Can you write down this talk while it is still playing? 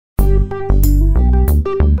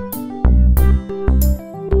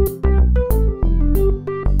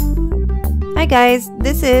guys,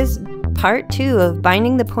 this is part 2 of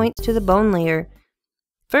binding the points to the bone layer.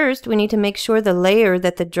 First, we need to make sure the layer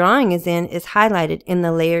that the drawing is in is highlighted in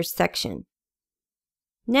the Layers section.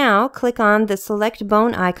 Now, click on the Select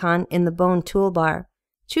Bone icon in the Bone toolbar.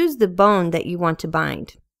 Choose the bone that you want to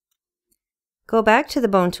bind. Go back to the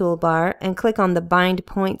Bone toolbar and click on the Bind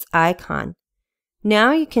Points icon.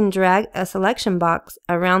 Now you can drag a selection box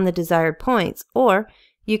around the desired points, or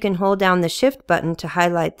you can hold down the Shift button to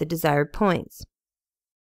highlight the desired points.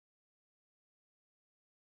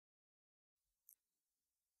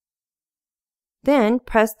 Then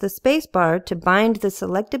press the space bar to bind the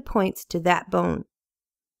selected points to that bone.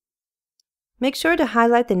 Make sure to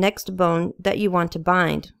highlight the next bone that you want to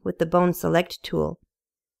bind with the Bone Select tool,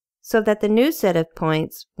 so that the new set of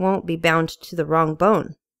points won't be bound to the wrong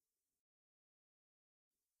bone.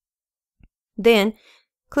 Then,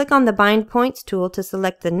 click on the Bind Points tool to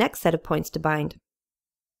select the next set of points to bind,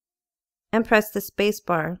 and press the space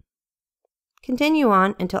bar. Continue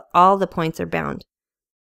on until all the points are bound.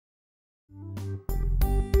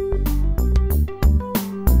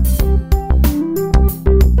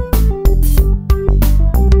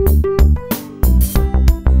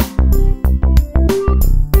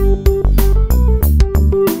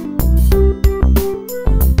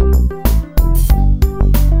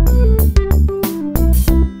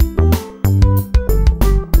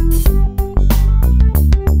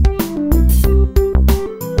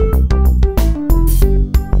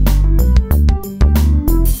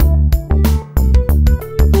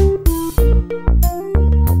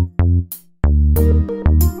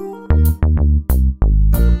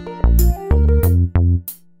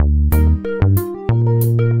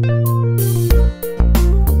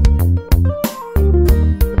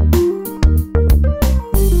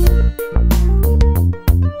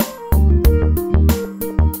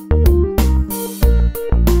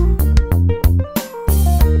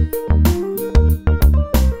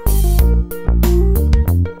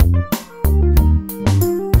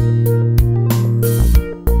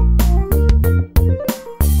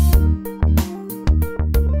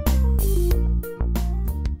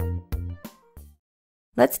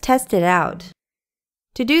 Let's test it out.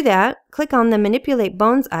 To do that, click on the Manipulate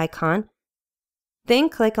Bones icon, then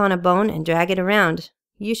click on a bone and drag it around.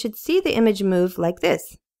 You should see the image move like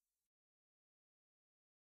this.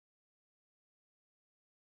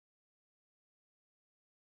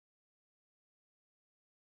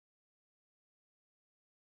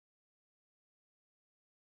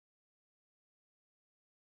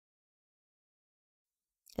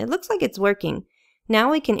 It looks like it's working.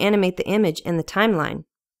 Now we can animate the image in the timeline.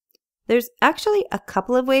 There's actually a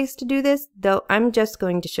couple of ways to do this, though I'm just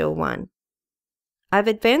going to show one. I've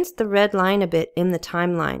advanced the red line a bit in the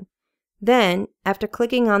timeline. Then, after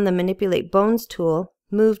clicking on the Manipulate Bones tool,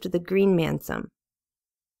 moved the green man some.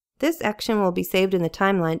 This action will be saved in the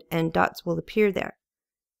timeline and dots will appear there.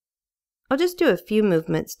 I'll just do a few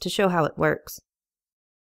movements to show how it works.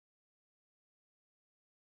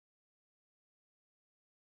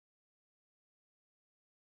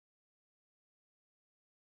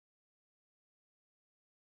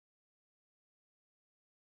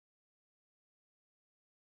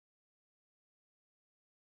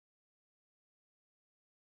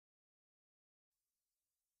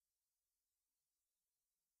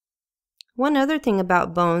 One other thing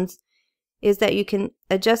about bones is that you can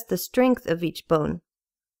adjust the strength of each bone.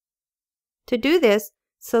 To do this,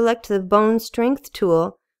 select the Bone Strength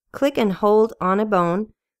tool, click and hold on a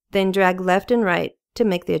bone, then drag left and right to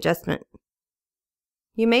make the adjustment.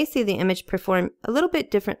 You may see the image perform a little bit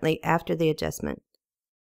differently after the adjustment.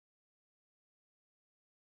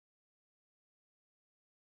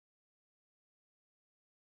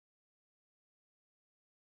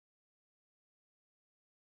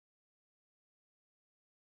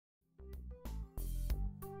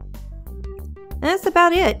 And that's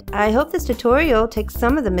about it. I hope this tutorial takes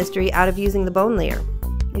some of the mystery out of using the bone layer.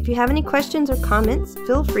 If you have any questions or comments,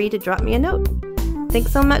 feel free to drop me a note.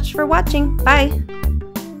 Thanks so much for watching. Bye!